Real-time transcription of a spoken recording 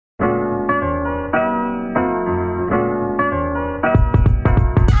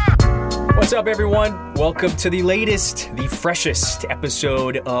What's up, everyone? Welcome to the latest, the freshest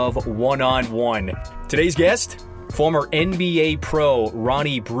episode of One on One. Today's guest, former NBA pro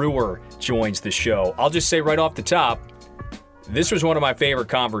Ronnie Brewer, joins the show. I'll just say right off the top, this was one of my favorite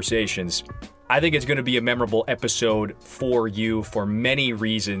conversations. I think it's going to be a memorable episode for you for many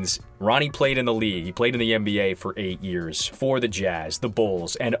reasons. Ronnie played in the league. He played in the NBA for 8 years for the Jazz, the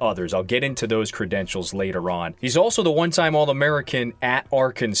Bulls, and others. I'll get into those credentials later on. He's also the one-time All-American at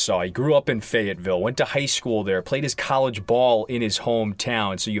Arkansas. He grew up in Fayetteville, went to high school there, played his college ball in his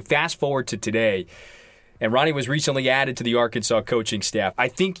hometown. So you fast forward to today, and Ronnie was recently added to the Arkansas coaching staff. I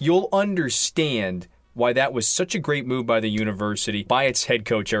think you'll understand why that was such a great move by the university, by its head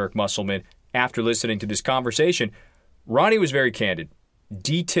coach, Eric Musselman. After listening to this conversation, Ronnie was very candid,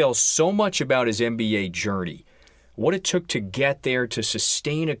 details so much about his NBA journey, what it took to get there, to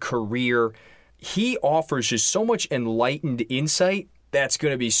sustain a career. He offers just so much enlightened insight that's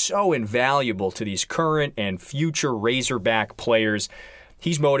going to be so invaluable to these current and future Razorback players.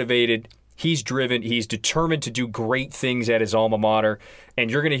 He's motivated, he's driven, he's determined to do great things at his alma mater, and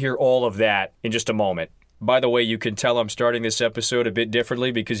you're going to hear all of that in just a moment. By the way, you can tell I'm starting this episode a bit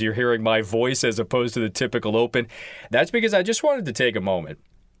differently because you're hearing my voice as opposed to the typical open. That's because I just wanted to take a moment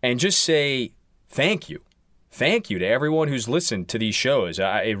and just say thank you. Thank you to everyone who's listened to these shows.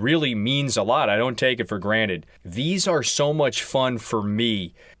 It really means a lot. I don't take it for granted. These are so much fun for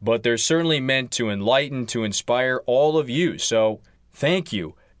me, but they're certainly meant to enlighten, to inspire all of you. So thank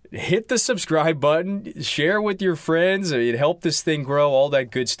you. Hit the subscribe button, share with your friends. It helped this thing grow, all that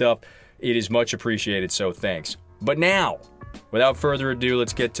good stuff. It is much appreciated, so thanks. But now, without further ado,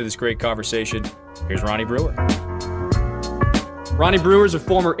 let's get to this great conversation. Here's Ronnie Brewer. Ronnie Brewer is a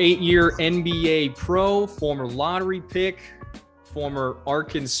former 8-year NBA pro, former lottery pick, former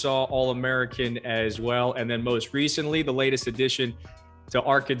Arkansas All-American as well, and then most recently, the latest addition to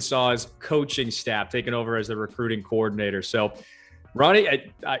Arkansas's coaching staff, taking over as the recruiting coordinator. So,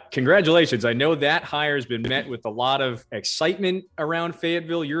 Ronnie, congratulations. I know that hire has been met with a lot of excitement around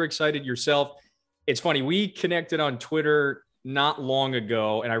Fayetteville. You're excited yourself. It's funny, we connected on Twitter not long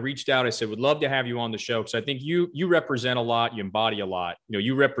ago, and I reached out. I said, would love to have you on the show because I think you represent a lot. You embody a lot. You know,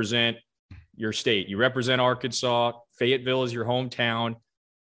 you represent your state. You represent Arkansas. Fayetteville is your hometown.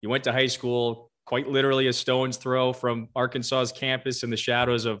 You went to high school quite literally a stone's throw from Arkansas's campus in the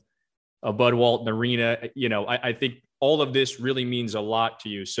shadows of Bud Walton Arena. You know, I think all of this really means a lot to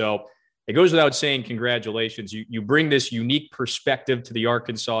you. So it goes without saying, congratulations. You bring this unique perspective to the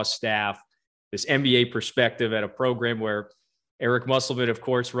Arkansas staff, this NBA perspective at a program where Eric Musselman, of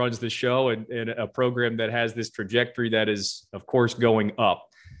course, runs the show and a program that has this trajectory that is, of course, going up.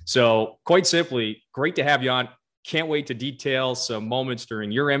 So quite simply, great to have you on. Can't wait to detail some moments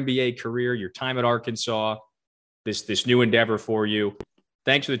during your NBA career, your time at Arkansas, this new endeavor for you.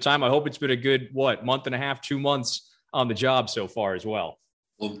 Thanks for the time. I hope it's been a good, month and a half, 2 months on the job so far as well.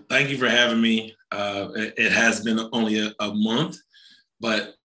 Well, thank you for having me. It has been only a month,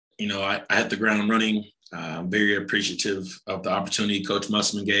 but, you know, I hit the ground running. I'm very appreciative of the opportunity Coach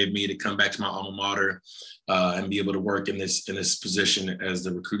Musselman gave me to come back to my alma mater and be able to work in this position as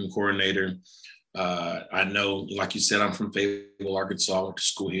the recruiting coordinator. I know, like you said, I'm from Fayetteville, Arkansas. I went to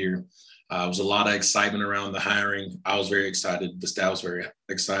school here. There was a lot of excitement around the hiring. I was very excited. The staff was very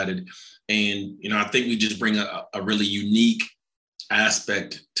excited. And, you know, I think we just bring a really unique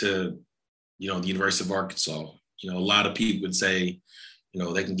aspect to, you know, the University of Arkansas. You know, a lot of people would say, you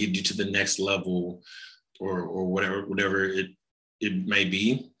know, they can get you to the next level or whatever it may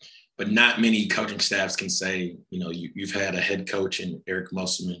be. But not many coaching staffs can say, you know, you've had a head coach in Eric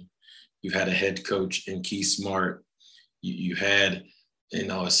Musselman. You've had a head coach in Keith Smart. You had, you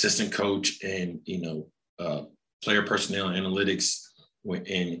know, assistant coach and, you know, player personnel analytics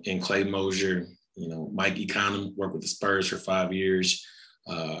in Clay Mosier. You know, Mike Econom worked with the Spurs for 5 years.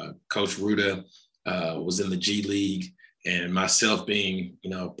 Coach Ruda was in the G League, and myself being,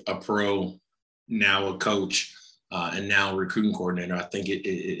 you know, a pro, now a coach, and now a recruiting coordinator. I think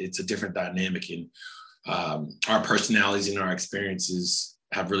it's a different dynamic, and our personalities and our experiences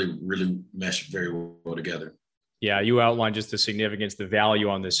have really meshed very well together. Yeah, you outlined just the significance, the value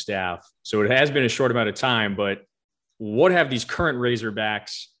on this staff. So it has been a short amount of time, but what have these current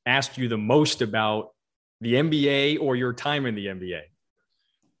Razorbacks asked you the most about the NBA or your time in the NBA?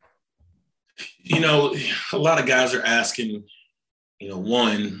 You know, a lot of guys are asking, you know,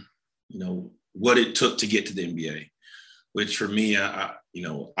 one, you know, what it took to get to the NBA, which for me, I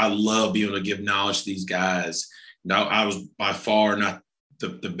love being able to give knowledge to these guys. Now, I was by far not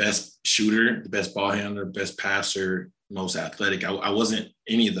the best shooter, the best ball handler, best passer, most athletic. I wasn't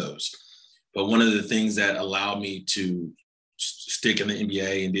any of those. But one of the things that allowed me to stick in the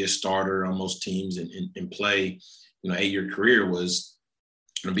NBA and be a starter on most teams and play, 8-year career was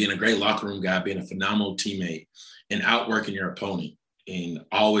being a great locker room guy, being a phenomenal teammate, and outworking your opponent, and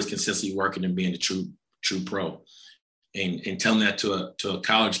always consistently working and being a true pro. And telling that to a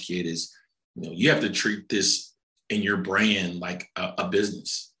college kid is, you have to treat this in your brand like a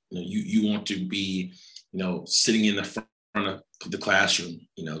business. You want to be, sitting in the front of the classroom,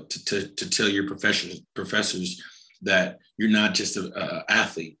 to tell your professors that you're not just an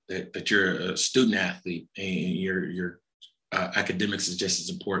athlete, that you're a student athlete, and your academics is just as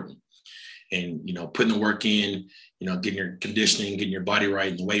important. And, putting the work in, getting your conditioning, getting your body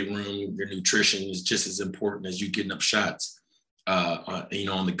right in the weight room, your nutrition is just as important as you getting up shots, on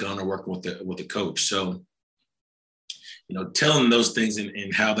the gun or working with the coach. So, telling those things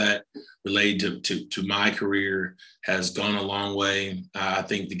and how that related to my career has gone a long way. I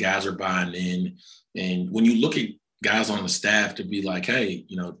think the guys are buying in. And when you look at guys on the staff to be like, hey,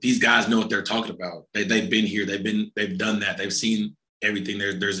 these guys know what they're talking about. They've been here. They've done that. They've seen everything.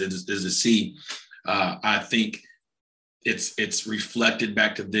 There's a see. I think it's reflected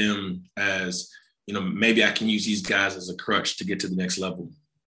back to them as, maybe I can use these guys as a crutch to get to the next level.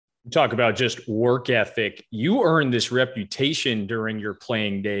 Talk about just work ethic. You earned this reputation during your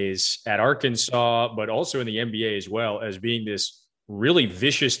playing days at Arkansas, but also in the NBA as well, as being this really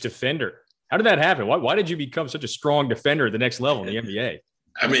vicious defender. How did that happen? Why did you become such a strong defender at the next level in the NBA?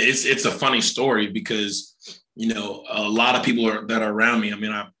 I mean, it's a funny story because, a lot of people that are around me. I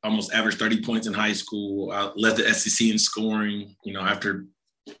mean, I almost averaged 30 points in high school. I led the SEC in scoring, after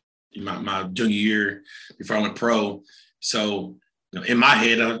my junior year before I went pro. So, in my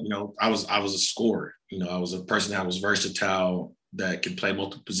head, I was a scorer. I was a person that was versatile, that could play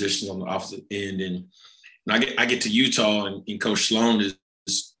multiple positions on the offensive end. And I get to Utah, and Coach Sloan is,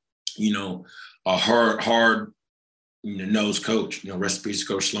 a hard nosed coach. Rest in peace,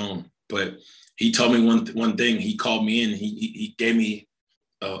 Coach Sloan. But he told me one thing. He called me in. He gave me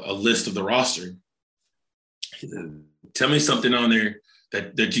a list of the roster. He said, tell me something on there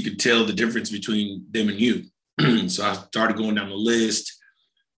that you could tell the difference between them and you. So I started going down the list.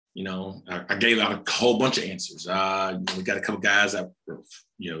 I gave out a whole bunch of answers. We got a couple guys that were,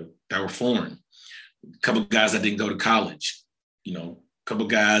 that were foreign. A couple guys that didn't go to college. A couple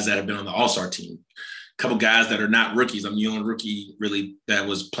guys that have been on the All-Star team. A couple guys that are not rookies. I'm the only rookie really that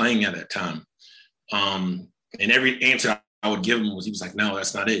was playing at that time. And every answer I would give him he was like, no,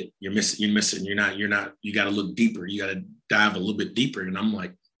 that's not it. You're missing. You're not, you got to look deeper. You got to dive a little bit deeper. And I'm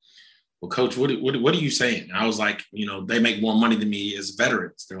like, well, Coach, what are you saying? And I was like, they make more money than me as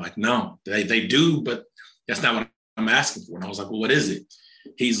veterans. They're like, no, they do, but that's not what I'm asking for. And I was like, well, what is it?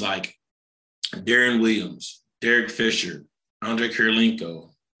 He's like, Darren Williams, Derek Fisher, Andre Kirilenko,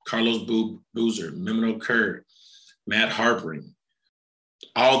 Carlos Boozer, Mehmet Okur, Matt Harpering.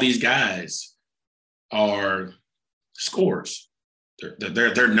 All these guys are scorers.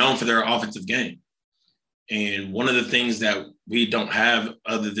 They're known for their offensive game. And one of the things that we don't have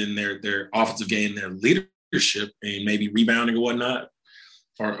other than their offensive game, their leadership, and maybe rebounding or whatnot,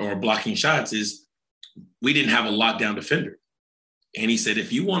 or blocking shots, is we didn't have a lockdown defender. And he said,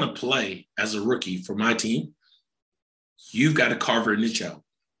 if you want to play as a rookie for my team, you've got to carve a niche out.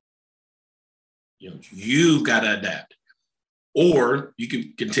 You've got to adapt. Or you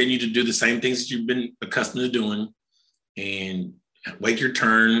can continue to do the same things that you've been accustomed to doing and wait your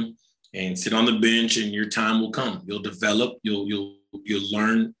turn and sit on the bench, and your time will come. You'll develop. You'll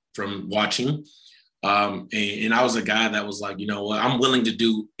learn from watching. And I was a guy that was like, I'm willing to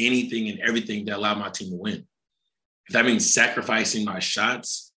do anything and everything to allow my team to win. If that means sacrificing my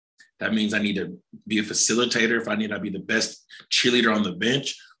shots, that means I need to be a facilitator. If I need to be the best cheerleader on the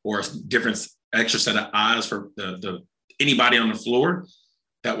bench, or a different extra set of eyes for the anybody on the floor,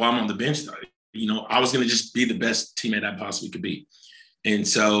 that while I'm on the bench, I was going to just be the best teammate I possibly could be. And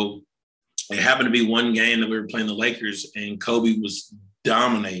so it happened to be one game that we were playing the Lakers, and Kobe was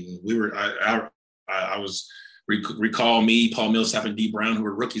dominating. I was recall me, Paul Millsap, and D Brown, who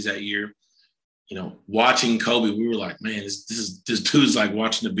were rookies that year. Watching Kobe, we were like, man, this dude's like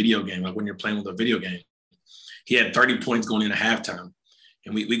watching a video game, like when you're playing with a video game. He had 30 points going into halftime,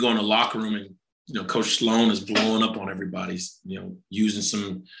 and we go in the locker room, and Coach Sloan is blowing up on everybody, using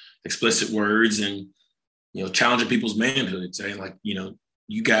some explicit words and challenging people's manhood, saying like,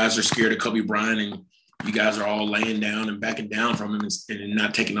 you guys are scared of Kobe Bryant, and you guys are all laying down and backing down from him and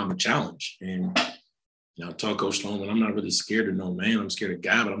not taking on the challenge. And I told Coach Sloan that I'm not really scared of no man. I'm scared of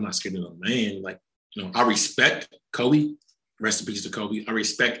God, but I'm not scared of no man. Like, I respect Kobe. Rest in peace to Kobe. I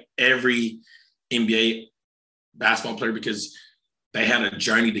respect every NBA basketball player because they had a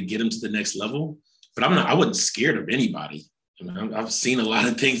journey to get them to the next level. But I wasn't scared of anybody. I've seen a lot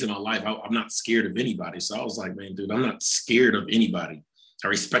of things in my life. I'm not scared of anybody. So I was like, man, dude, I'm not scared of anybody. I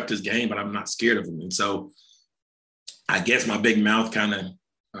respect his game, but I'm not scared of him. And so I guess my big mouth kind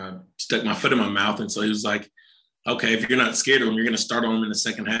of stuck my foot in my mouth. And so he was like, okay, if you're not scared of him, you're going to start on him in the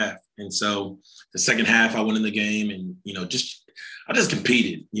second half. And so the second half, I went in the game and, I just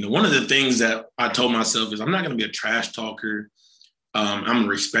competed. One of the things that I told myself is I'm not going to be a trash talker. I'm going to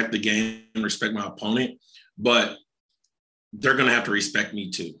respect the game, respect my opponent, but they're going to have to respect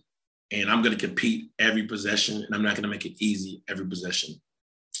me too. And I'm going to compete every possession, and I'm not going to make it easy every possession.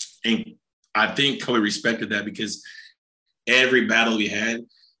 And I think Kobe respected that because every battle we had,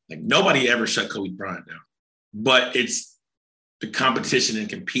 like nobody ever shut Kobe Bryant down. But it's the competition and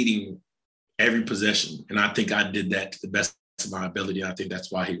competing every possession. And I think I did that to the best of my ability. I think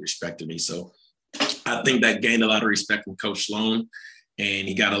that's why he respected me. So I think that gained a lot of respect from Coach Sloan, and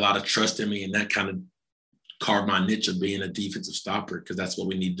he got a lot of trust in me, and that kind of carved my niche of being a defensive stopper because that's what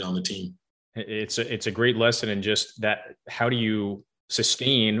we needed on the team. It's a great lesson in just that. How do you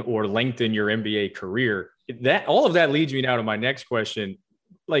sustain or lengthen your NBA career? That all of that leads me now to my next question.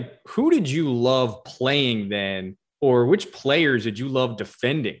 Like, who did you love playing then, or which players did you love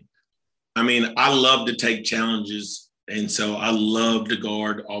defending? I mean, I love to take challenges. And so I love to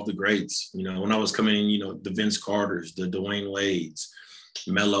guard all the greats. When I was coming in, the Vince Carters, the Dwayne Wades,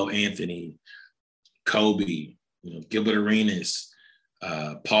 Melo Anthony, Kobe, Gilbert Arenas,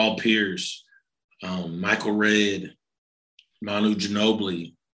 Paul Pierce, Michael Redd, Manu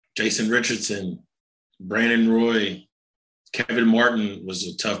Ginobili, Jason Richardson, Brandon Roy, Kevin Martin was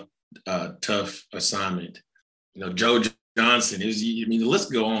a tough assignment. Joe Johnson. The list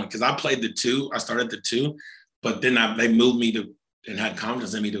could go on because I played the two. I started the two, but then they moved me to and had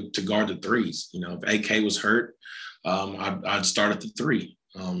confidence in me to guard the threes. If AK was hurt, I'd start at the three.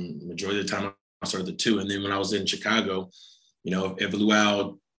 Majority of the time, I started the two. And then when I was in Chicago, if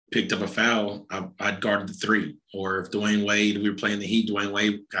Luau picked up a foul, I'd guard the three. Or if Dwayne Wade, we were playing the Heat, Dwayne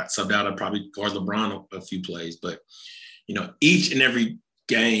Wade got subbed out, I'd probably guard LeBron a few plays. But, each and every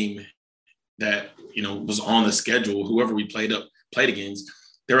game that, was on the schedule, whoever we played against,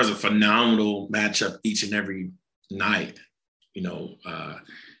 there was a phenomenal matchup each and every night.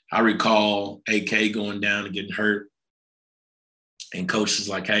 I recall AK going down and getting hurt. And coach was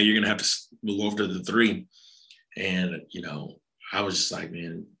like, hey, you're going to have to move over to the three. And, I was just like,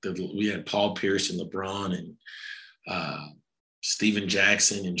 man, we had Paul Pierce and LeBron and Steven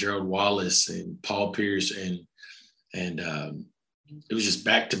Jackson and Gerald Wallace and Paul Pierce. And it was just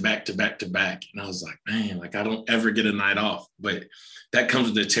back to back to back to back. And I was like, man, like I don't ever get a night off. But that comes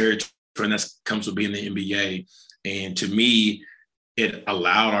with the territory, and that comes with being the NBA. And to me, it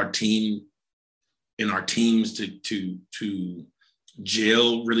allowed our team and our teams to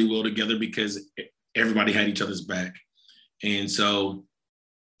gel really well together because everybody had each other's back. And so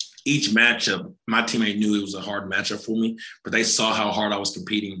each matchup, my teammate knew it was a hard matchup for me, but they saw how hard I was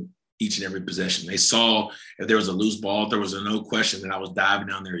competing each and every possession. They saw if there was a loose ball, there was no question that I was diving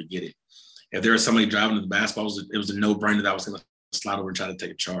down there to get it. If there was somebody driving to the basketball, it was a no-brainer that I was going to slide over and try to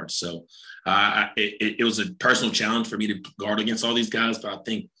take a charge. So it was a personal challenge for me to guard against all these guys, but I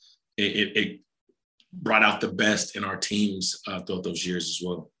think it brought out the best in our teams throughout those years as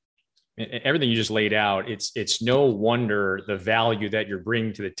well. Everything you just laid out, it's no wonder the value that you're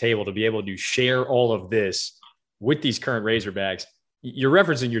bringing to the table to be able to share all of this with these current Razorbacks. You're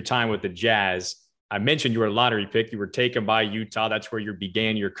referencing your time with the Jazz. I mentioned you were a lottery pick. You were taken by Utah. That's where you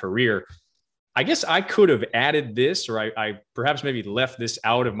began your career. I guess I could have added this, or I perhaps maybe left this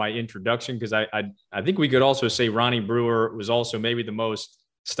out of my introduction because I think we could also say Ronnie Brewer was also maybe the most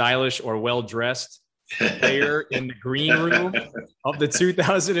stylish or well-dressed player in the green room of the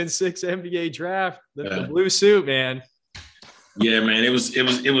 2006 NBA draft. The blue suit, man. Yeah, man. It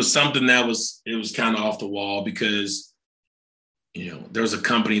was something that was kind of off the wall because there was a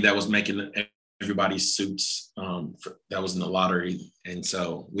company that was making everybody's suits that was in the lottery, and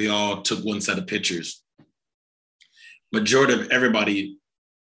so we all took one set of pictures. Majority of everybody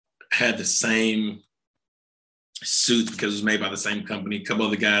had the same suit because it was made by the same company. A couple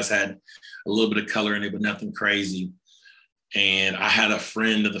of the guys had a little bit of color in it, but nothing crazy. And I had a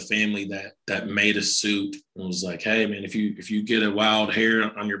friend of the family that made a suit and was like, hey man, if you get a wild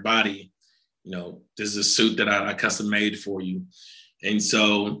hair on your body, this is a suit that I custom made for you. And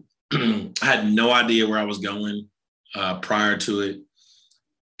so I had no idea where I was going prior to it,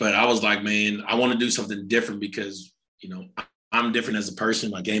 but I was like, man, I want to do something different because, I'm different as a person.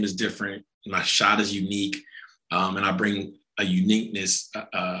 My game is different. My shot is unique. And I bring a uniqueness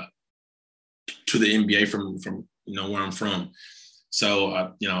to the NBA from where I'm from. So,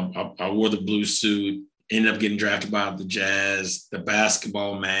 I wore the blue suit ended up getting drafted by the Jazz. The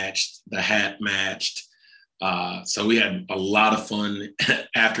basketball matched, the hat matched. So we had a lot of fun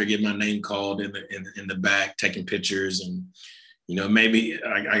after getting my name called in the back, taking pictures, and maybe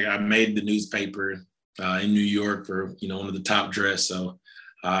I made the newspaper in New York for one of the top dress. So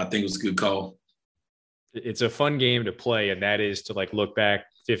I think it was a good call. It's a fun game to play, and that is to like look back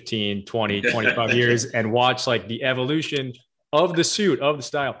 15, 20, 25 years and watch like the evolution of the suit, of the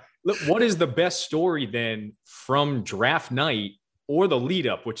style. Look, what is the best story then from draft night or the lead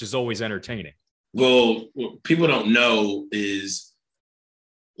up, which is always entertaining? Well, what people don't know is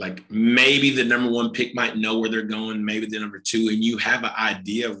like maybe the number one pick might know where they're going, maybe the number two, and you have an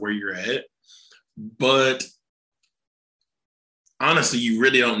idea of where you're at. But honestly, you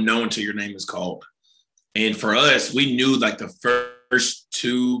really don't know until your name is called. And for us, we knew like the first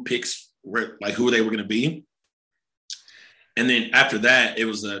two picks were like who they were going to be. And then after that,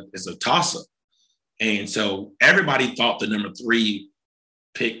 it's a toss-up. And so everybody thought the number 3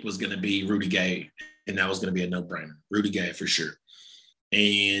 pick was going to be Rudy Gay, and that was going to be a no-brainer. Rudy Gay for sure.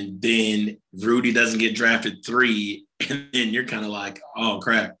 And then Rudy doesn't get drafted 3, and then you're kind of like, oh,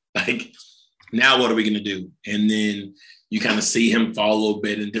 crap. Like, now what are we going to do? And then you kind of see him fall a little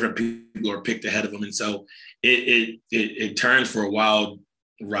bit, and different people are picked ahead of him. And so it turns for a wild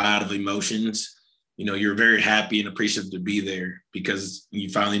ride of emotions. You're very happy and appreciative to be there because you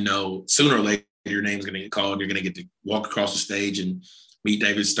finally know sooner or later your name's going to get called. You're going to get to walk across the stage and meet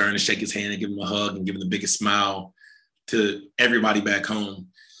David Stern and shake his hand and give him a hug and give him the biggest smile to everybody back home.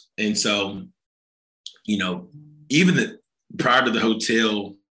 And so, even prior to the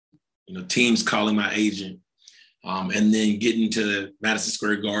hotel, teams calling my agent, and then getting to Madison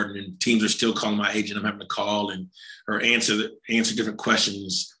Square Garden and teams are still calling my agent. I'm having to call or answer different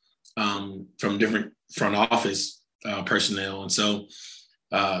questions from different front office personnel. And so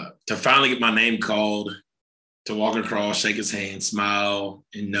to finally get my name called, to walk across, shake his hand, smile,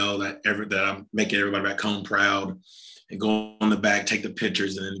 and know that I'm making everybody back home proud, and go on the back, take the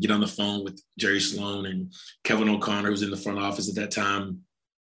pictures, and then get on the phone with Jerry Sloan and Kevin O'Connor, who was in the front office at that time,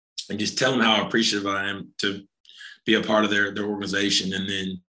 and just tell them how appreciative I am to be a part of their organization. And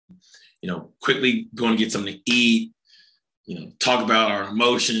then, quickly going to get something to eat, talk about our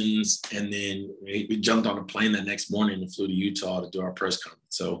emotions. And then we jumped on a plane that next morning and flew to Utah to do our press conference.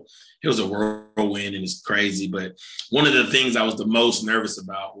 So it was a whirlwind and it's crazy. But one of the things I was the most nervous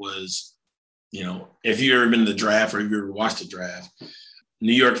about was, if you've ever been to the draft or if you ever watched the draft,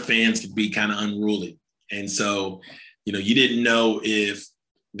 New York fans could be kind of unruly. And so, you didn't know if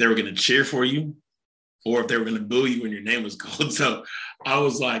they were going to cheer for you or if they were going to boo you when your name was called. So I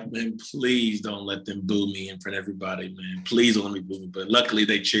was like, man, please don't let them boo me in front of everybody, man. Please don't let me boo me. But luckily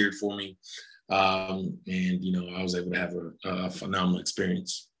they cheered for me. And, I was able to have a phenomenal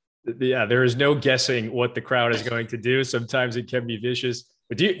experience. Yeah, there is no guessing what the crowd is going to do. Sometimes it can be vicious.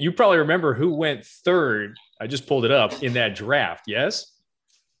 But you probably remember who went third. I just pulled it up in that draft, yes?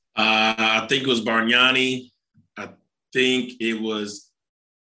 I think it was Bargnani. I think it was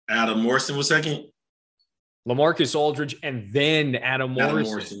Adam Morrison was second. LaMarcus Aldridge, and then Adam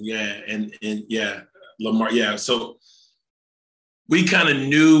Morrison. Yeah. And yeah, Lamar. Yeah. So we kind of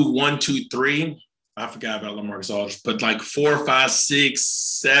knew 1, 2, 3. I forgot about LaMarcus Aldridge, but like 4, 5, 6,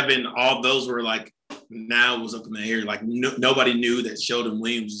 7, all those were like, now it was up in the air. Like nobody knew that Sheldon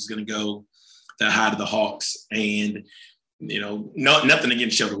Williams was going to go that high to the Hawks. And, nothing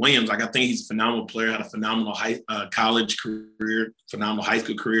against Sheldon Williams. Like, I think he's a phenomenal player, had a phenomenal college career, phenomenal high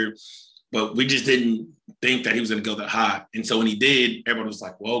school career. But we just didn't think that he was going to go that high. And so when he did, everybody was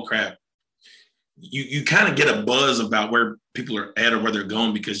like, whoa, crap. You kind of get a buzz about where people are at or where they're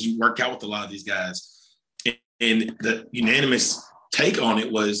going because you work out with a lot of these guys. And the unanimous take on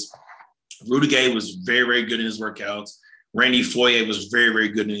it was Rudy Gay was very, very good in his workouts. Randy Foye was very, very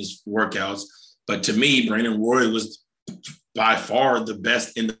good in his workouts. But to me, Brandon Roy was by far the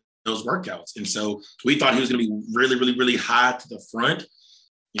best in those workouts. And so we thought he was going to be really, really, really high to the front.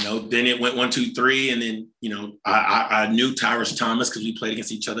 Then it went 1, 2, 3. And then, I knew Tyrus Thomas because we played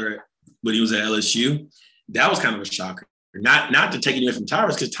against each other when he was at LSU. That was kind of a shocker. Not to take it away from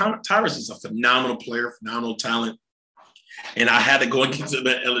Tyrus, because Tyrus is a phenomenal player, phenomenal talent. And I had to go against him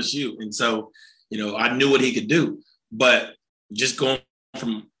at LSU. And so, I knew what he could do. But just going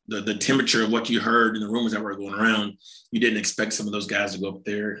from the temperature of what you heard and the rumors that were going around, you didn't expect some of those guys to go up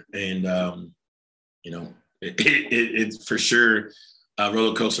there. And, it's for sure a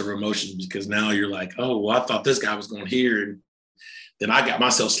roller coaster of emotions because now you're like, oh, well, I thought this guy was going here. And then I got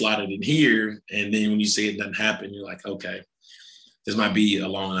myself slotted in here. And then when you see it doesn't happen, you're like, okay, this might be a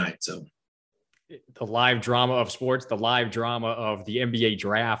long night. So the live drama of sports, the live drama of the NBA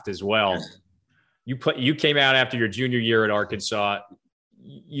draft as well. You came out after your junior year at Arkansas.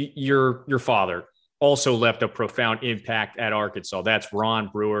 Your father also left a profound impact at Arkansas. That's Ron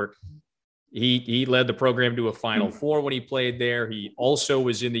Brewer. He led the program to a Final Four when he played there. He also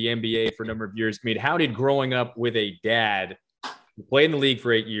was in the NBA for a number of years. I mean, how did growing up with a dad who played in the league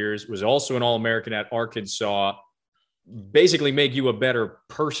for 8 years, was also an All-American at Arkansas, basically make you a better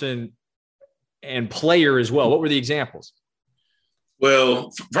person and player as well? What were the examples?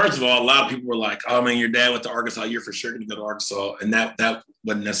 Well, first of all, a lot of people were like, "Oh man, your dad went to Arkansas. You're for sure going to go to Arkansas," and that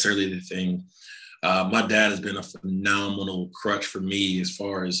wasn't necessarily the thing. My dad has been a phenomenal crutch for me as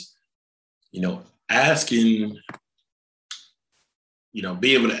far as, asking,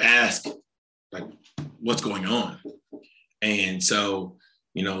 be able to ask like what's going on. And so,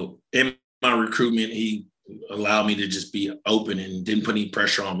 in my recruitment, he allowed me to just be open and didn't put any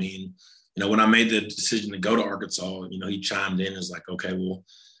pressure on me. And when I made the decision to go to Arkansas, he chimed in and was like, okay, well,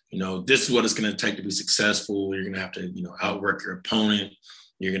 this is what it's going to take to be successful. You're going to have to, outwork your opponent.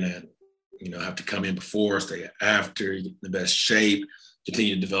 You're going to, have to come in before, stay after, get in the best shape,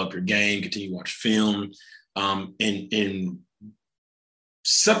 continue to develop your game, continue to watch film, and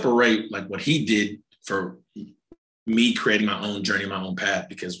separate like what he did for me creating my own journey, my own path,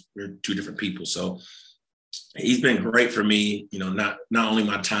 because we're two different people. So he's been great for me, not only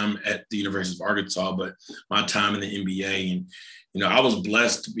my time at the University of Arkansas, but my time in the NBA. And, I was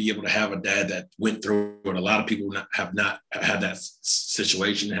blessed to be able to have a dad that went through it. A lot of people have not had that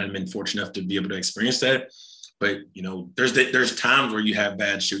situation, hadn't been fortunate enough to be able to experience that. But, there's times where you have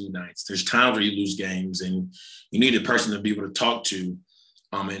bad shooting nights. There's times where you lose games, and you need a person to be able to talk to.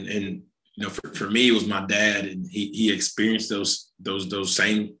 For me, it was my dad, and he experienced those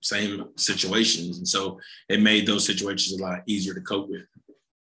same situations. And so it made those situations a lot easier to cope with.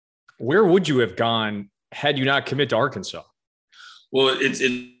 Where would you have gone had you not committed to Arkansas? Well, it's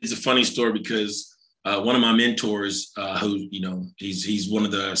a funny story because one of my mentors, who, he's one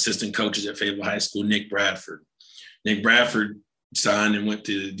of the assistant coaches at Fayetteville High School, Nick Bradford. Nick Bradford signed and went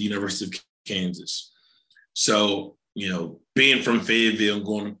to the University of Kansas. So, being from Fayetteville and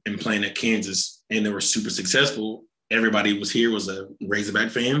going and playing at Kansas, and they were super successful, everybody was a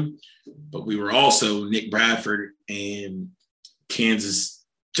Razorback fan, but we were also Nick Bradford and Kansas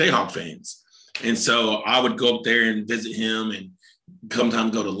Jayhawk fans. And so I would go up there and visit him, and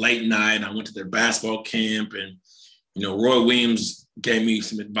sometimes go to late night. I went to their basketball camp, and, Roy Williams gave me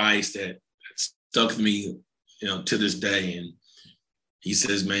some advice that stuck with me, to this day. And he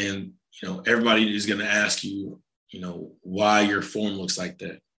says, man, everybody is going to ask you, why your form looks like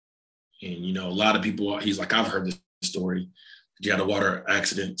that. And, a lot of people, he's like, I've heard this story. You had a water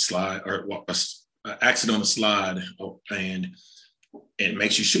accident slide, or accident on a slide, and it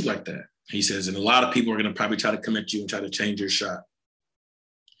makes you shoot like that. He says, and a lot of people are going to probably try to come at you and try to change your shot.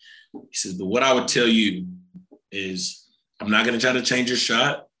 He says, but what I would tell you is, I'm not going to try to change your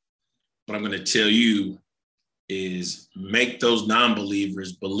shot. What I'm going to tell you is make those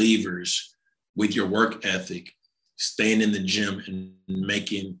non-believers believers with your work ethic, staying in the gym and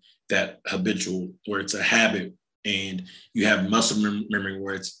making that habitual, where it's a habit, and you have muscle memory,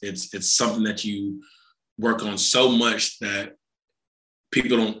 where it's something that you work on so much that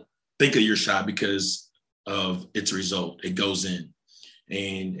people don't think of your shot because of its result. It goes in.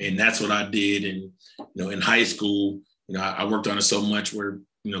 And that's what I did. And, in high school, I worked on it so much where,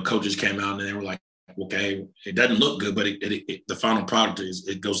 coaches came out and they were like, okay, it doesn't look good, but the final product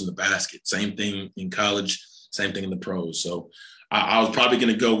it goes in the basket. Same thing in college, same thing in the pros. So I was probably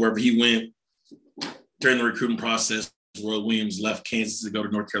going to go wherever he went. During the recruiting process, Roy Williams left Kansas to go to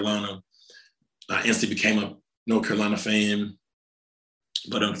North Carolina. I instantly became a North Carolina fan.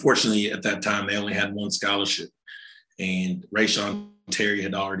 But unfortunately, at that time, they only had one scholarship. And Rayshon Terry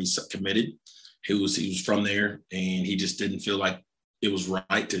had already committed. He was from there, and he just didn't feel like it was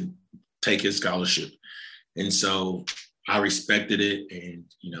right to take his scholarship. And so I respected it, and,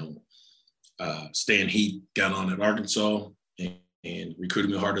 Stan Heat got on at Arkansas and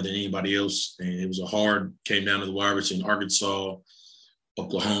recruited me harder than anybody else. And it was came down to the wire between Arkansas,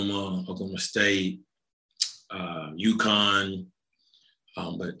 Oklahoma State, UConn.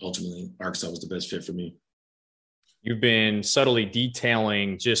 But ultimately, Arkansas was the best fit for me. You've been subtly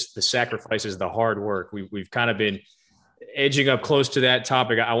detailing just the sacrifices, the hard work. We've kind of been edging up close to that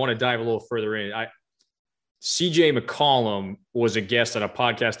topic. I want to dive a little further in. CJ McCollum was a guest on a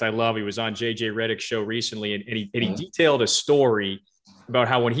podcast I love. He was on JJ Redick's show recently, and he detailed a story about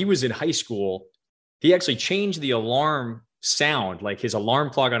how when he was in high school, he actually changed the alarm sound, like his alarm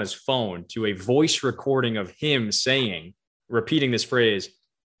clock on his phone, to a voice recording of him repeating this phrase,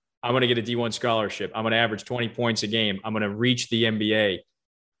 I'm going to get a D1 scholarship. I'm going to average 20 points a game. I'm going to reach the NBA.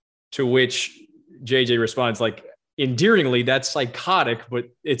 To which JJ responds like, endearingly, that's psychotic, but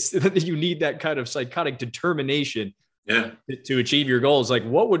it's you need that kind of psychotic determination to achieve your goals. Like,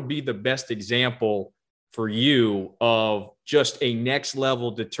 what would be the best example for you of just a next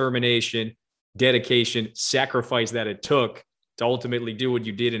level determination, dedication, sacrifice that it took to ultimately do what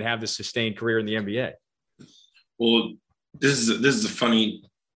you did and have the sustained career in the NBA? Well, this is a funny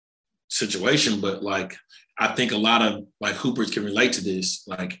situation, but like, I think a lot of like hoopers can relate to this.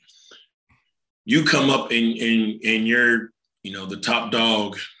 Like, you come up and you're, the top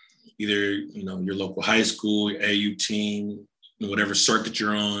dog, either, your local high school, your AU team, whatever circuit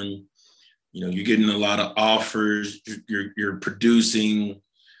you're on, you're getting a lot of offers, you're producing,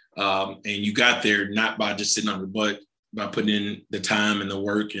 and you got there not by just sitting on your butt, by putting in the time and the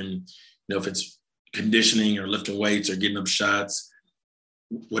work. And, if it's conditioning or lifting weights or getting up shots,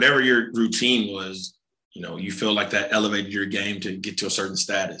 whatever your routine was, you feel like that elevated your game to get to a certain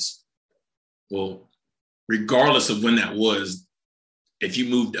status. Well, regardless of when that was, if you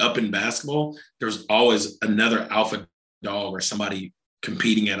moved up in basketball, there's always another alpha dog or somebody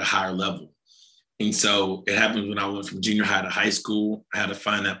competing at a higher level. And so it happened when I went from junior high to high school. I had to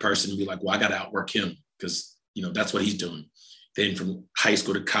find that person and be like, well, I got to outwork him because, that's what he's doing. Then from high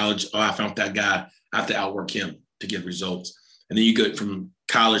school to college, I found that guy. I have to outwork him to get results. And then you go from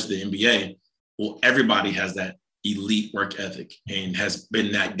college to the NBA. Well, everybody has that elite work ethic and has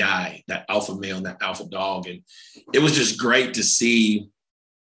been that guy, that alpha male, and that alpha dog. And it was just great to see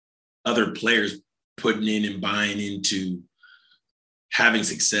other players putting in and buying into having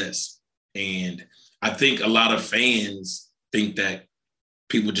success. And I think a lot of fans think that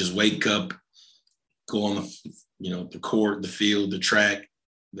people just wake up, go on the court, the field, the track,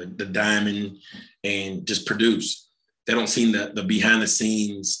 the diamond, and just produce. They don't see the behind the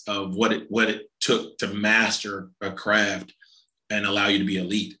scenes of what it took to master a craft and allow you to be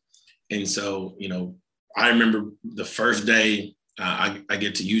elite. And so, I remember the first day I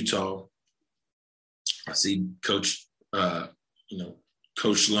get to Utah, I see Coach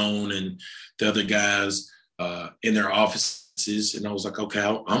Sloan and the other guys in their offices. And I was like, okay,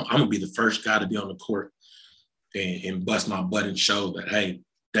 I'm going to be the first guy to be on the court and bust my butt and show that, hey,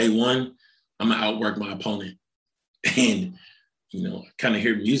 day one, I'm going to outwork my opponent. And, I kind of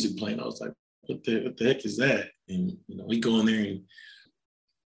hear music playing. I was like, what the heck is that? And, we go in there and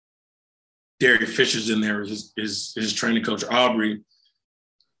Derek Fisher's in there, his training coach, Aubrey.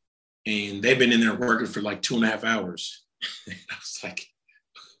 And they've been in there working for like 2.5 hours. And I was like,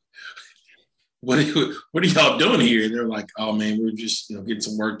 what are y'all doing here? And they're like, oh man, we're just, getting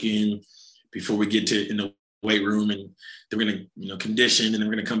some work in before we get to in the weight room, and they're going to, condition, and then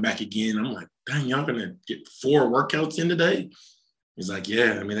we're going to come back again. I'm like, dang, y'all going to get 4 workouts in today? He's like,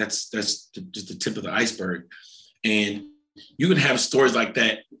 yeah, I mean, that's just the tip of the iceberg. And you can have stories like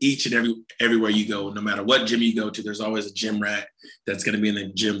that each and everywhere you go. No matter what gym you go to, there's always a gym rat that's going to be in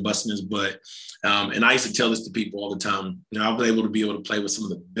the gym busting his butt. And I used to tell this to people all the time. I was able to play with some of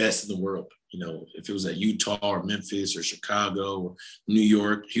the best in the world. If it was at Utah or Memphis or Chicago or New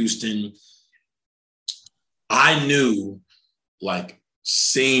York, Houston, I knew, like,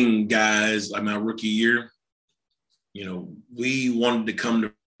 seeing guys like my rookie year, we wanted to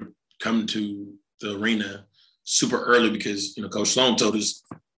come to the arena super early because, Coach Sloan told us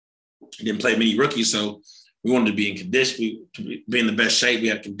he didn't play many rookies. So we wanted to be in condition, to be in the best shape. We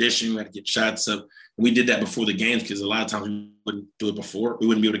had conditioning, we had to get shots up. And we did that before the games because a lot of times we wouldn't do it before. We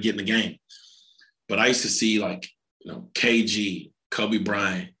wouldn't be able to get in the game. But I used to see, like, KG, Kobe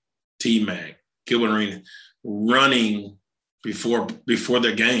Bryant, T-Mac, Gilbert Arenas running before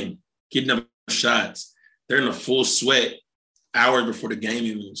their game, getting up shots. They're in a full sweat hours before the game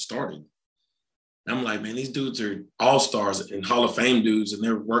even started. I'm like, man, these dudes are all-stars and Hall of Fame dudes, and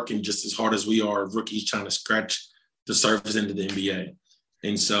they're working just as hard as we are, rookies trying to scratch the surface into the NBA.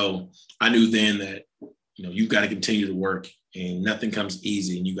 And so I knew then that, you've got to continue to work, and nothing comes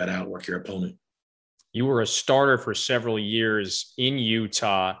easy, and you got to outwork your opponent. You were a starter for several years in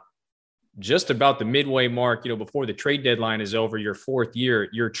Utah. Just about the midway mark, before the trade deadline is over, your 4th year,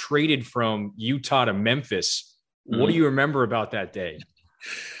 you're traded from Utah to Memphis. Mm-hmm. What do you remember about that day?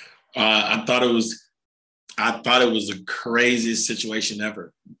 I thought it was the craziest situation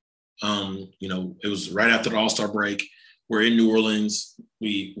ever. It was right after the All-Star break. We're in New Orleans.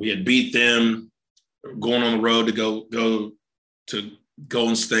 We had beat them, going on the road to go to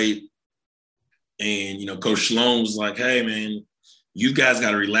Golden State. And, Coach Sloan was like, hey, man, you guys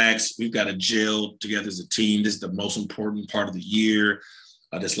got to relax. We've got to gel together as a team. This is the most important part of the year,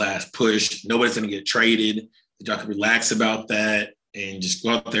 this last push. Nobody's going to get traded. Y'all can relax about that and just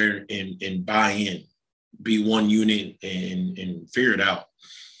go out there and buy in, be one unit and figure it out.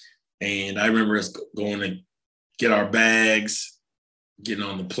 And I remember us going to get our bags, getting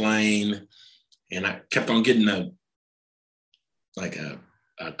on the plane, and I kept on getting a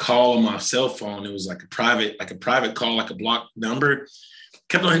call on my cell phone. It was like a private call, like a blocked number.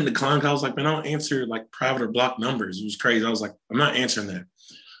 Kept on hitting decline. I was like, man, I don't answer like private or blocked numbers. It was crazy. I was like, I'm not answering that.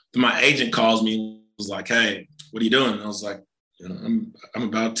 Then my agent calls me and was like, hey, what are you doing? And I was like, I'm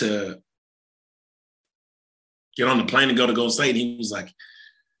about to get on the plane and go to Golden State. And he was like,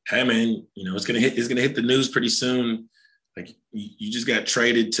 hey man, it's gonna hit the news pretty soon. Like you just got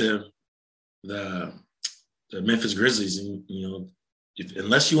traded to the Memphis Grizzlies, and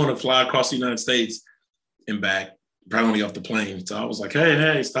unless you want to fly across the United States and back, probably want to get off the plane. So I was like,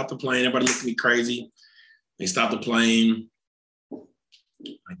 hey, stop the plane. Everybody looked at me crazy. They stopped the plane.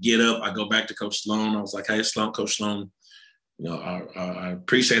 I get up, I go back to Coach Sloan. I was like, hey, Coach Sloan, I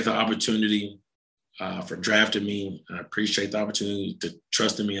appreciate the opportunity for drafting me. I appreciate the opportunity to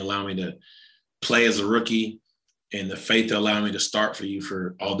trust in me, allow me to play as a rookie, and the faith to allow me to start for you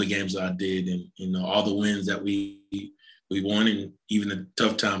for all the games that I did, and all the wins that we won, and even the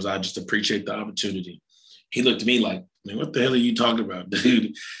tough times. I just appreciate the opportunity. He looked at me like, man, what the hell are you talking about,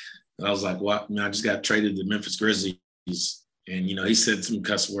 dude? And I was like, well, I just got traded to the Memphis Grizzlies. And, he said some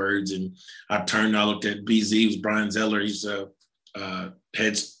cuss words, and I turned and I looked at BZ. It was Brian Zeller. He's a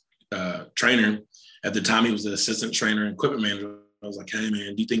head trainer. At the time, he was the assistant trainer and equipment manager. I was like, hey,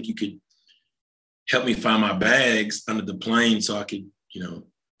 man, do you think you could help me find my bags under the plane so I could,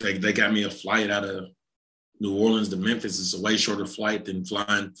 they got me a flight out of New Orleans to Memphis. It's a way shorter flight than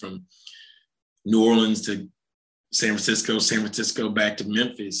flying from New Orleans to San Francisco back to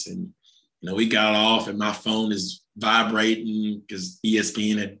Memphis. And, we got off and my phone is vibrating because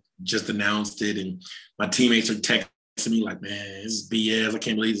ESPN had just announced it. And my teammates are texting me like, man, this is BS. I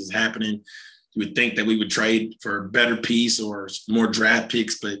can't believe this is happening. You would think that we would trade for a better piece or more draft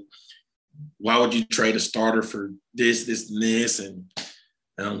picks, but why would you trade a starter for this, and this? And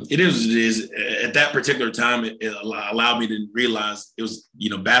it is what it is. At that particular time, it allowed me to realize it was,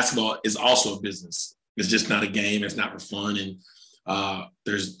 basketball is also a business. It's just not a game. It's not for fun. And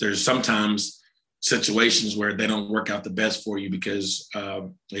there's sometimes situations where they don't work out the best for you because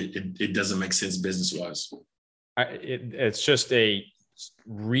it doesn't make sense business-wise. It's just a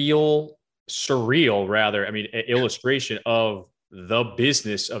surreal, rather, illustration of the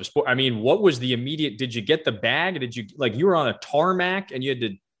business of sport. What was the immediate, did you get the bag? Did you, you were on a tarmac and you had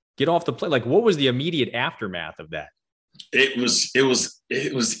to get off the plane? What was the immediate aftermath of that? It was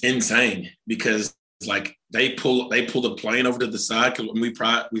insane because they pull the plane over to the side because when we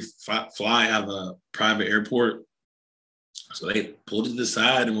fly out of a private airport. So they pulled to the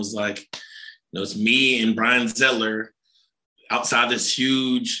side and was like, it's me and Brian Zeller outside this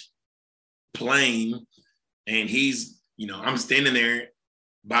huge plane. And he's, I'm standing there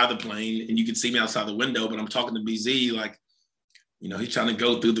by the plane and you can see me outside the window, but I'm talking to BZ, he's trying to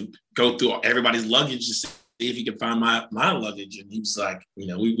go through everybody's luggage to see if he can find my luggage. And he was like,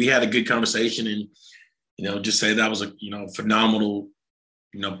 we had a good conversation and, just say that I was a, phenomenal,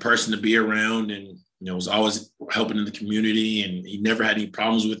 person to be around and, was always helping in the community and he never had any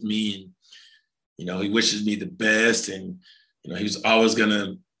problems with me. And, he wishes me the best. And, he was always going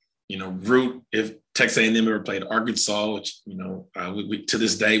to, root if Texas A&M ever played Arkansas, which, we to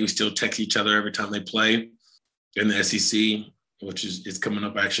this day, we still text each other every time they play in the SEC, which is coming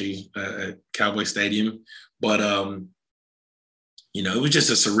up actually at Cowboy Stadium. But, it was just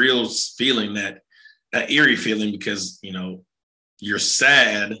a surreal feeling, that eerie feeling because, you're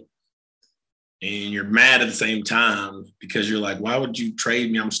sad and you're mad at the same time because you're like, why would you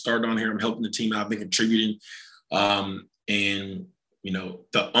trade me? I'm starting on here. I'm helping the team out. I've been contributing. And,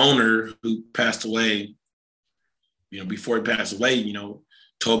 the owner who passed away, before he passed away,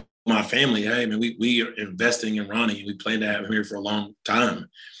 told my family, hey, man, we are investing in Ronnie and we plan to have him here for a long time.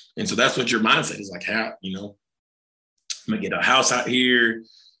 And so that's what your mindset is like, how, I'm going to get a house out here.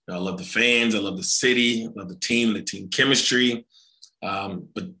 I love the fans. I love the city. I love the team chemistry.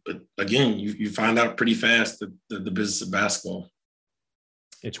 But again, you find out pretty fast the business of basketball.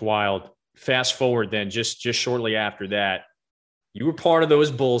 It's wild. Fast forward then, just shortly after that, you were part of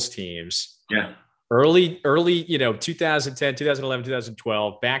those Bulls teams. Yeah. Early, 2010, 2011,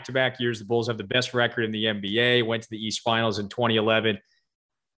 2012, back-to-back years, the Bulls have the best record in the NBA, went to the East Finals in 2011.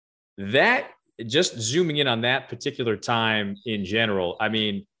 That, just zooming in on that particular time in general,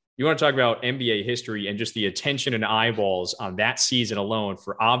 you want to talk about NBA history and just the attention and eyeballs on that season alone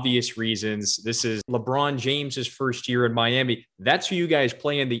for obvious reasons. This is LeBron James's first year in Miami. That's who you guys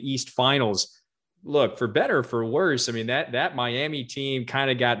play in the East Finals. Look, for better or for worse, that Miami team kind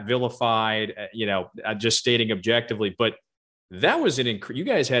of got vilified, just stating objectively. But that was you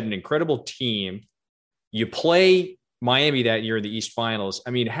guys had an incredible team. You play Miami that year in the East Finals.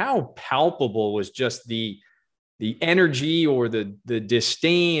 I mean, how palpable was just the energy or the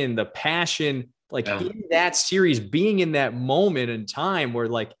disdain, the passion, like in that series, being in that moment in time where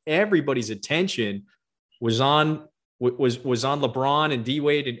like everybody's attention was on LeBron and D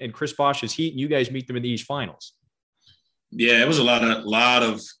Wade and Chris Bosh's Heat, and you guys meet them in the East Finals. Yeah, it was a lot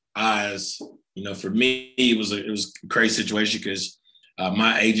of eyes. You know, for me, it was a crazy situation because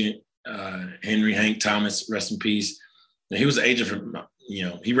my agent, Henry Hank Thomas, rest in peace. He was an agent for, you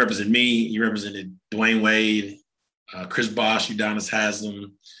know, he represented me. He represented Dwayne Wade, Chris Bosh, Udonis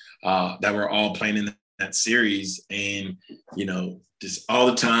Haslem, that were all playing in that series. And, you know, just all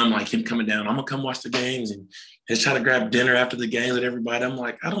the time, like him coming down, I'm going to come watch the games. And he's trying to grab dinner after the games with everybody. I'm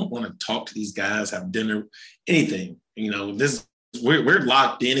like, I don't want to talk to these guys, have dinner, anything. You know, we're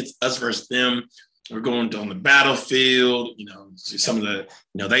locked in. It's us versus them. We're going on the battlefield. You know, some of the,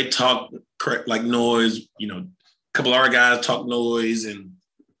 you know, they talk like noise. You know, a couple of our guys talk noise.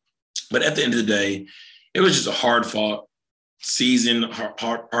 But at the end of the day, it was just a hard-fought season,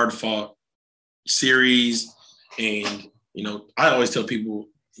 hard-fought series. And, you know, I always tell people,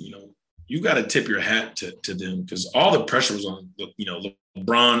 you know, you got to tip your hat to them because all the pressure was on, you know,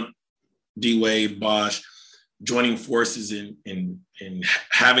 LeBron, D Wade, Bosh, joining forces and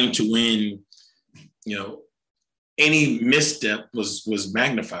having to win. You know, any misstep was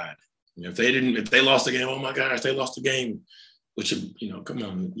magnified. You know, if they lost the game, oh my gosh, they lost the game. Which, you know, come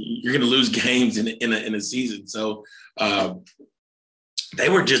on, you're going to lose games in a season. So they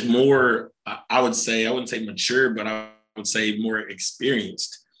were just more, I would say, I wouldn't say mature, but I would say more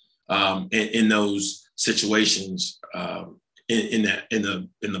experienced in those situations in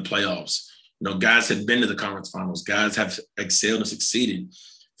the playoffs. You know, guys had been to the conference finals. Guys have excelled and succeeded.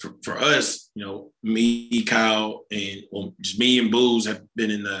 For us, you know, me, Kyle, and just me and Booz have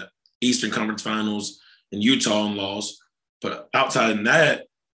been in the Eastern Conference Finals in Utah and lost. But outside of that,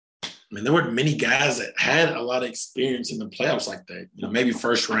 I mean, there weren't many guys that had a lot of experience in the playoffs like that. You know, maybe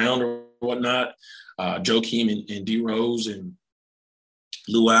first round or whatnot. Joakim and D Rose and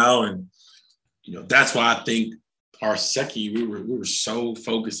Luau, and you know that's why I think our second year we were so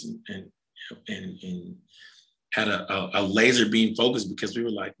focused and had a laser beam focus because we were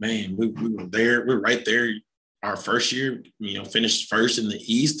like, man, we were there, we were right there. Our first year, you know, finished first in the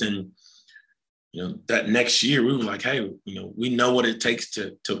East, and you know, that next year we were like, hey, you know, we know what it takes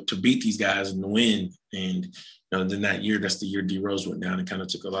to beat these guys and to win. And, you know, then that year, that's the year D Rose went down and kind of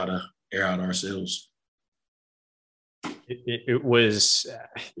took a lot of air out of ourselves. It was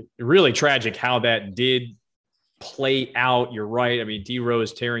really tragic how that did play out. You're right. I mean, D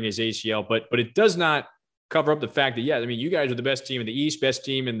Rose tearing his ACL, but it does not cover up the fact that, yeah, I mean, you guys are the best team in the East, best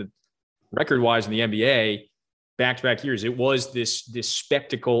team in the record-wise in the NBA. Back-to-back years, it was this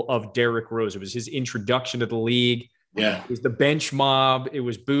spectacle of Derrick Rose. It was his introduction to the league. Yeah, it was the bench mob. It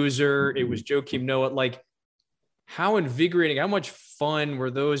was Boozer. It was Joakim Noah. Like, how invigorating! How much fun were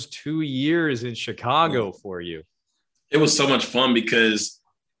those 2 years in Chicago for you? It was so much fun because,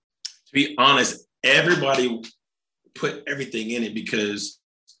 to be honest, everybody put everything in it because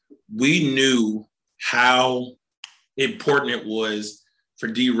we knew how important it was for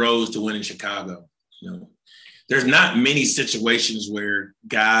D Rose to win in Chicago. You know, there's not many situations where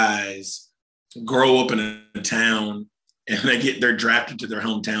guys grow up in a town and they're drafted to their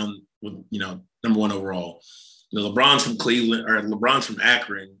hometown with, you know, number one overall. You know, LeBron's from Cleveland, or LeBron's from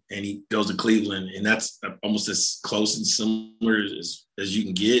Akron, and he goes to Cleveland, and that's almost as close and similar as you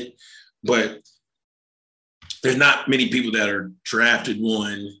can get. But there's not many people that are drafted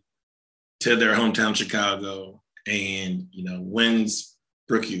one to their hometown Chicago and, you know, wins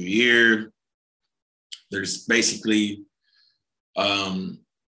Rookie of the Year. There's basically saying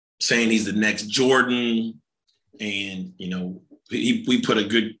he's the next Jordan, and, you know, we put a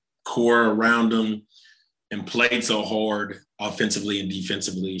good core around him and played so hard offensively and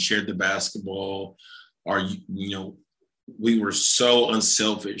defensively, shared the basketball. You know, we were so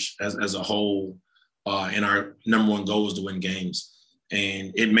unselfish as a whole, and our number one goal was to win games.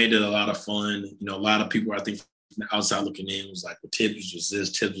 And it made it a lot of fun. You know, a lot of people, I think, from the outside looking in was like, well, Tibbs was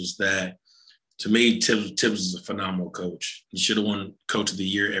this, Tibbs was that. To me, Tibbs is a phenomenal coach. He should have won Coach of the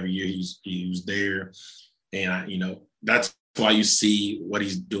Year every year he was there. And, you know, that's why you see what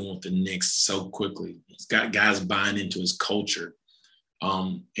he's doing with the Knicks so quickly. He's got guys buying into his culture.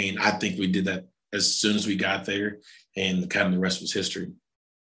 And I think we did that as soon as we got there, and kind of the rest was history.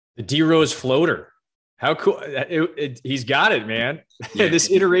 The D Rose floater. How cool. He's got it, man. Yeah. This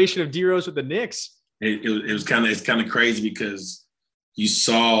iteration of D Rose with the Knicks. It's kind of crazy because you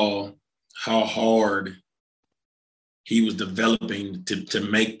saw how hard he was developing to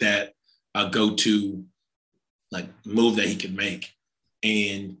make that a go-to like move that he could make.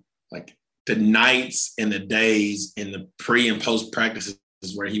 And like the nights and the days and the pre and post practices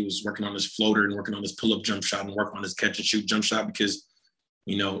where he was working on his floater and working on his pull-up jump shot and working on his catch and shoot jump shot, because,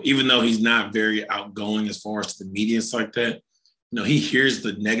 you know, even though he's not very outgoing as far as the media and stuff like that, you know, he hears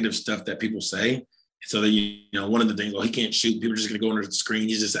the negative stuff that people say. So that, you know, one of the things, well, he can't shoot, people are just going to go under the screen.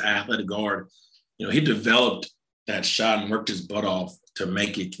 He's just an athletic guard. You know, he developed that shot and worked his butt off to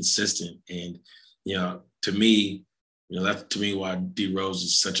make it consistent. And, you know, to me, you know, that's to me why D Rose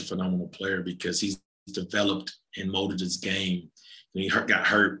is such a phenomenal player, because he's developed and molded his game. And he got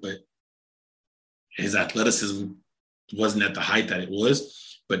hurt, but his athleticism wasn't at the height that it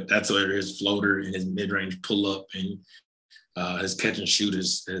was. But that's where his floater and his mid-range pull-up and his catch and shoot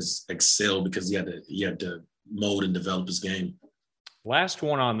has excelled, because he had to mold and develop his game. Last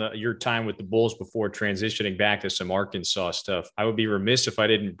one on your time with the Bulls before transitioning back to some Arkansas stuff. I would be remiss if I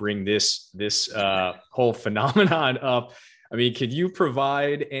didn't bring this whole phenomenon up. I mean, could you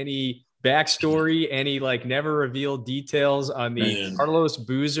provide any backstory, any like never revealed details on the Carlos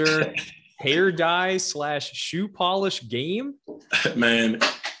Boozer hair dye / shoe polish game? Man,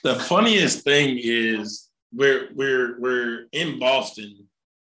 the funniest thing is we're in Boston,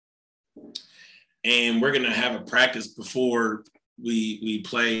 and we're gonna have a practice before we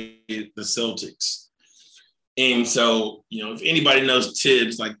play the Celtics. And so, you know, if anybody knows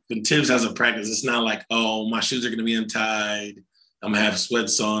Tibbs, like when Tibbs has a practice, it's not like, oh, my shoes are going to be untied, I'm going to have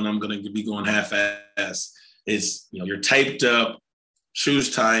sweats on, I'm going to be going half-ass. It's, you know, you're taped up,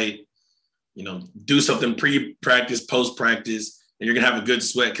 shoes tight, you know, do something pre-practice, post-practice, and you're going to have a good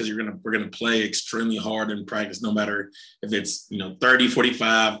sweat, because we're going to play extremely hard in practice, no matter if it's, you know, 30,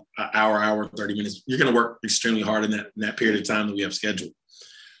 45, hour, 30 minutes. You're going to work extremely hard in that period of time that we have scheduled.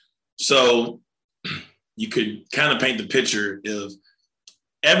 So you could kind of paint the picture of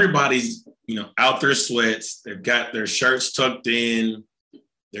everybody's, you know, out their sweats. They've got their shirts tucked in.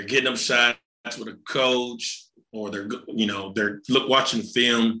 They're getting up shots with a coach, or they're watching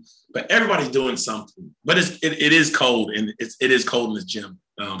film. But everybody's doing something. But it is cold, and it is cold in this gym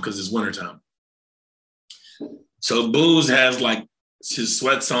because it's wintertime. So Booz has like his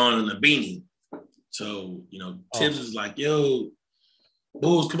sweats on and a beanie. So, you know, Tibbs is like, yo,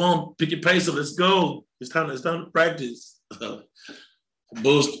 Booz, come on, pick your pace up, let's go. It's time to practice.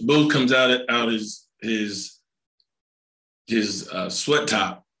 Booz comes out his sweat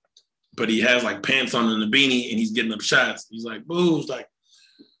top, but he has like pants on and a beanie, and he's getting up shots. He's like, Booz, like,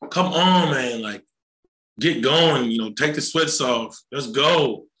 come on, man, like, get going, you know, take the sweats off, let's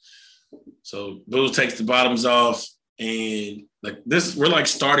go. So Booz takes the bottoms off, and like this, we're like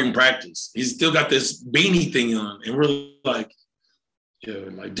starting practice. He's still got this beanie thing on, and we're like, yeah,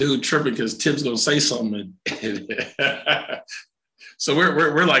 like, dude, tripping because Tibbs gonna say something. So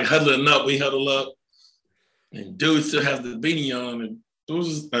we're like huddling up. We huddle up, and dude still has the beanie on, and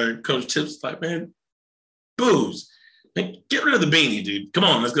Booz, Coach Tibbs is like, man, Booz, man, get rid of the beanie, dude. Come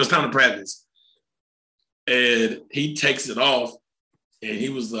on, let's go. It's time to practice. And he takes it off, and he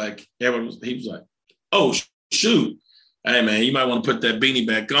was like, oh, shoot. Hey, man, you might want to put that beanie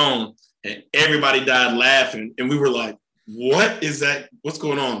back on. And everybody died laughing. And we were like, what is that? What's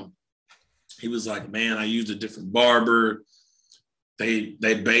going on? He was like, man, I used a different barber. They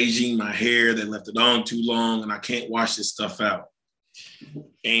Beijing my hair. They left it on too long, and I can't wash this stuff out.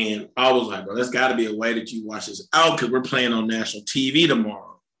 And I was like, bro, there's got to be a way that you wash this out, because we're playing on national TV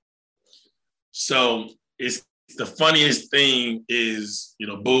tomorrow. So it's the funniest thing is, you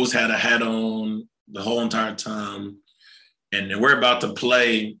know, Booz had a hat on the whole entire time. And then we're about to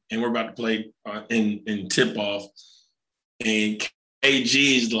play, in tip-off. And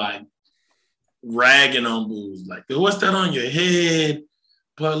KG's like ragging on Booz, like, what's that on your head?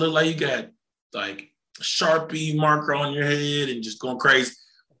 But it look like you got like Sharpie marker on your head and just going crazy.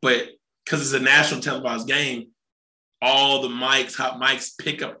 But because it's a national televised game, all the hot mics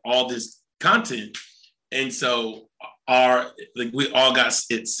pick up all this content. And so we all got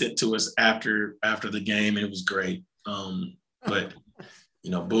it sent to us after the game, and it was great. But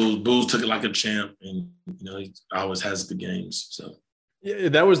you know, Booz took it like a champ, and you know, he always has the games. So yeah,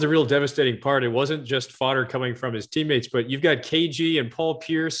 that was the real devastating part. It wasn't just fodder coming from his teammates, but you've got KG and Paul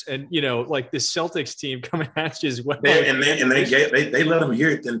Pierce, and you know, like this Celtics team coming at you as well. They let him hear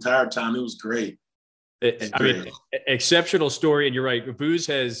it the entire time. It was great. I mean, exceptional story. And you're right. Booz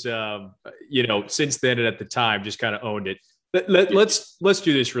has, you know, since then and at the time, just kind of owned it. Let's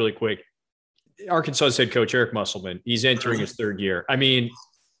do this really quick. Arkansas head coach Eric Musselman, he's entering his third year. I mean,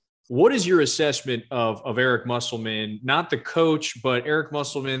 what is your assessment of Eric Musselman, not the coach, but Eric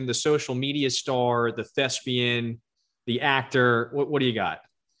Musselman, the social media star, the thespian, the actor? What do you got?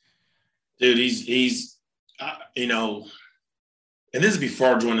 Dude, he's and this is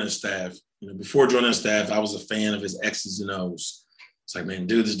before joining the staff. Before joining the staff, I was a fan of his X's and O's. It's like, man,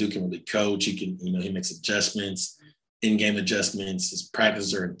 dude, this dude can really coach. He can, he makes adjustments, in-game adjustments. His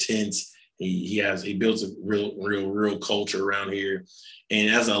practices are intense. He builds a real culture around here. And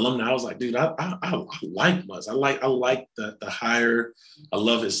as an alumni, I was like, dude, I like Muss. I like the hire. I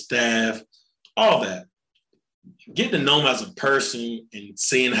love his staff, all that. Getting to know him as a person and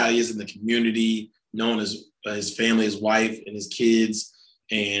seeing how he is in the community, knowing his family, his wife, and his kids,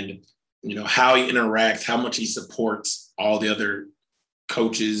 and how he interacts, how much he supports all the other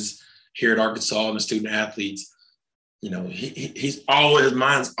coaches here at Arkansas and the student athletes. He's always, his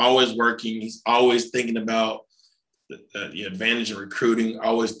mind's always working. He's always thinking about the advantage of recruiting,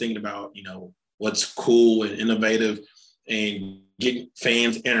 always thinking about, what's cool and innovative, and getting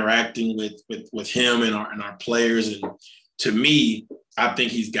fans interacting with him and our players. And to me, I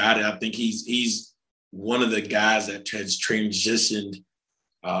think he's got it. I think he's one of the guys that has transitioned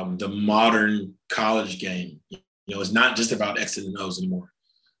the modern college game. It's not just about X's and O's anymore.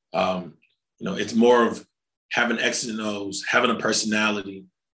 It's more of having X's and O's, having a personality,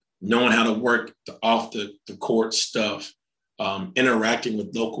 knowing how to work off the court stuff, interacting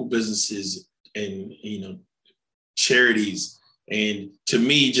with local businesses and, charities. And to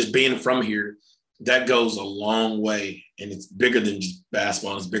me, just being from here, that goes a long way. And it's bigger than just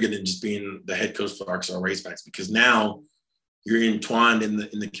basketball. It's bigger than just being the head coach for Arkansas Razorbacks, because now you're entwined in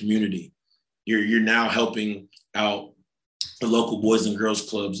the community. You're now helping out the local boys and girls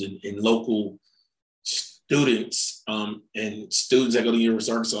clubs and local students and students that go to the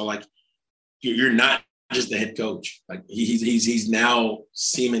University of Arkansas. Like, you're not just the head coach. Like, he's now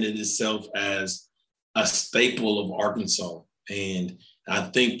cemented himself as a staple of Arkansas. And I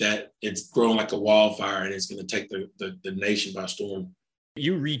think that it's growing like a wildfire, and it's going to take the nation by storm.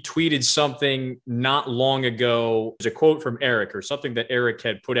 You retweeted something not long ago. It was a quote from Eric, or something that Eric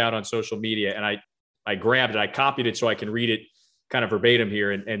had put out on social media. And I grabbed it. I copied it so I can read it kind of verbatim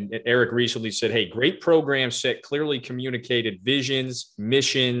here. And Eric recently said, hey, great programs set clearly communicated visions,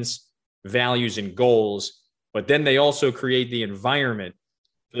 missions, values, and goals. But then they also create the environment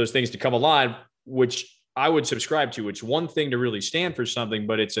for those things to come alive, which I would subscribe to. It's one thing to really stand for something,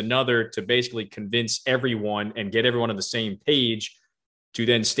 but it's another to basically convince everyone and get everyone on the same page to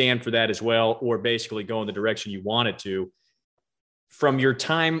then stand for that as well, or basically go in the direction you want it to. From your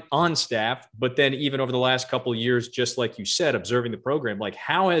time on staff, but then even over the last couple of years, just like you said, observing the program, like,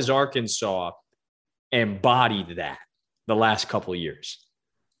 how has Arkansas embodied that the last couple of years?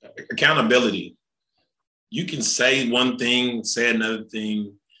 Accountability. You can say one thing, say another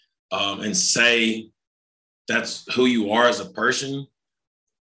thing, and say that's who you are as a person,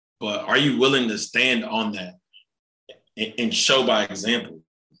 but are you willing to stand on that and show by example?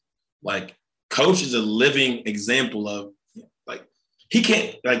 Like, coach is a living example of, like, he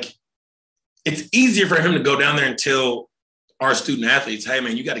can't, like, it's easier for him to go down there and tell our student athletes, hey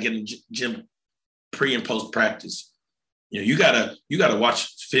man, you got to get in the gym pre and post practice. You gotta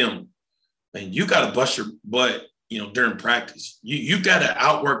watch film, and you gotta bust your butt, during practice. You gotta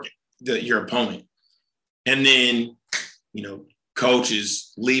outwork your opponent. And then, coach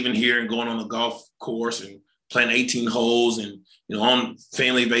is leaving here and going on the golf course and playing 18 holes and, on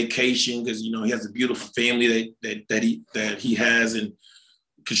family vacation, because, he has a beautiful family that he has, and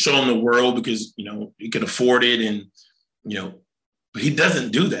can show him the world because, he can afford it. And, but he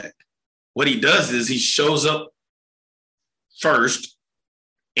doesn't do that. What he does is he shows up first,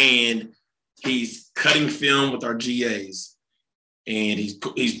 and he's cutting film with our GAs, and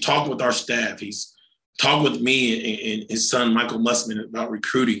he's talking with our staff. He's talking with me and his son, Michael Mussman, about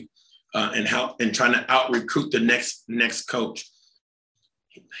recruiting and trying to out-recruit the next coach.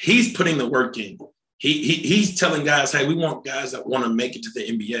 He's putting the work in. He's telling guys, hey, we want guys that want to make it to the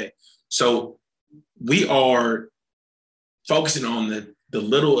NBA. So we are focusing on the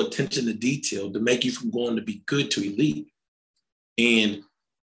little attention to detail to make you from going to be good to elite. And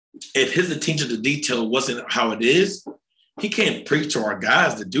if his attention to detail wasn't how it is, he can't preach to our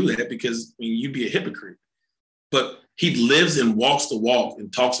guys to do that, because you'd be a hypocrite. But he lives and walks the walk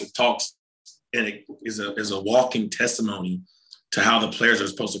and talks the talks, and it is a walking testimony to how the players are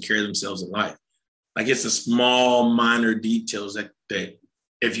supposed to carry themselves in life. Like, it's the small, minor details that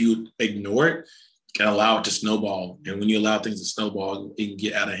if you ignore it, can allow it to snowball. And when you allow things to snowball, it can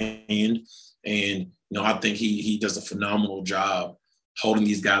get out of hand. And, I think he does a phenomenal job holding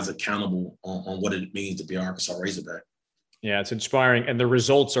these guys accountable on what it means to be an Arkansas Razorback. Yeah, it's inspiring. And the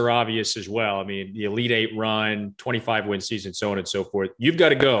results are obvious as well. I mean, the Elite Eight run, 25-win season, so on and so forth. You've got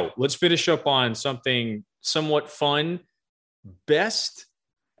to go. Let's finish up on something somewhat fun. Best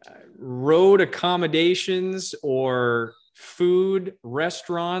road accommodations or food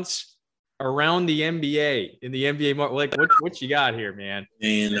restaurants around the NBA in the NBA market. Like what you got here, man?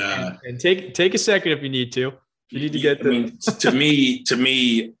 And take a second if you need to. You need to get to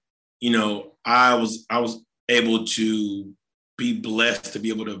me, I was able to be blessed to be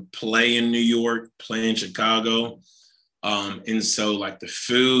able to play in New York, play in Chicago. And so like the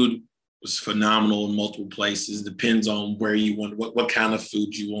food was phenomenal in multiple places. Depends on where you want, what kind of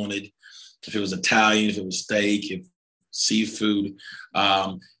food you wanted. If it was Italian, if it was steak, if seafood.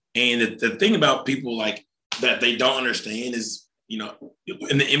 And the thing about people like that they don't understand is,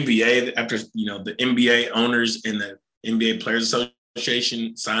 in the NBA, after, the NBA owners and the NBA Players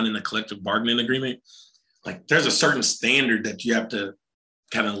Association signing a collective bargaining agreement, like there's a certain standard that you have to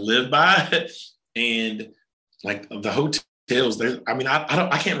kind of live by. And like the hotels,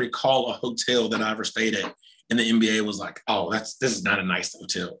 I can't recall a hotel that I ever stayed at and the NBA was like, oh, this is not a nice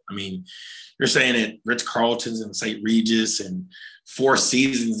hotel. I mean, you're saying at Ritz-Carlton's and St. Regis and Four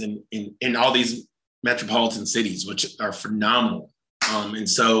Seasons in all these metropolitan cities, which are phenomenal. And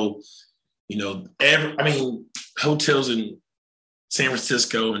so, hotels in San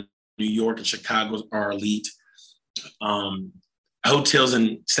Francisco and New York and Chicago are elite. Hotels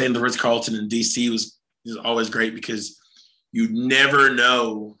in staying at the Ritz-Carlton in DC is always great because you never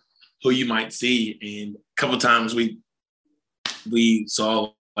know who you might see. And a couple of times we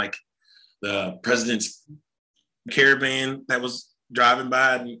saw like the president's caravan that was driving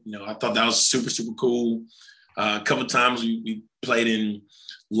by. And, I thought that was super, super cool. A couple of times we played in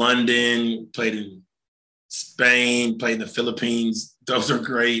London, played in Spain, played in the Philippines. Those are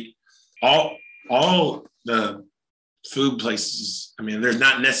great. All the food places. I mean, there's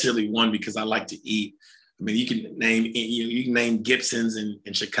not necessarily one because I like to eat. I mean, you can name Gibson's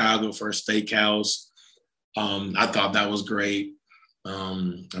in Chicago for a steakhouse. I thought that was great.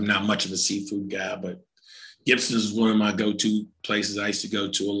 I'm not much of a seafood guy, but Gibson's is one of my go-to places I used to go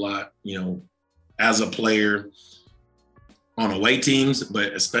to a lot, as a player on away teams,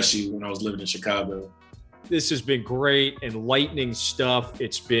 but especially when I was living in Chicago. This has been great, enlightening stuff.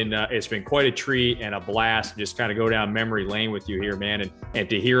 It's been quite a treat and a blast to just kind of go down memory lane with you here, man, and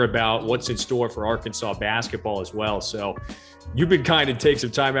to hear about what's in store for Arkansas basketball as well. So you've been kind to take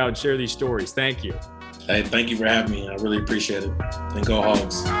some time out and share these stories. Thank you. Hey, thank you for having me. I really appreciate it. And go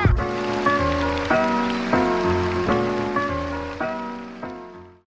Hogs.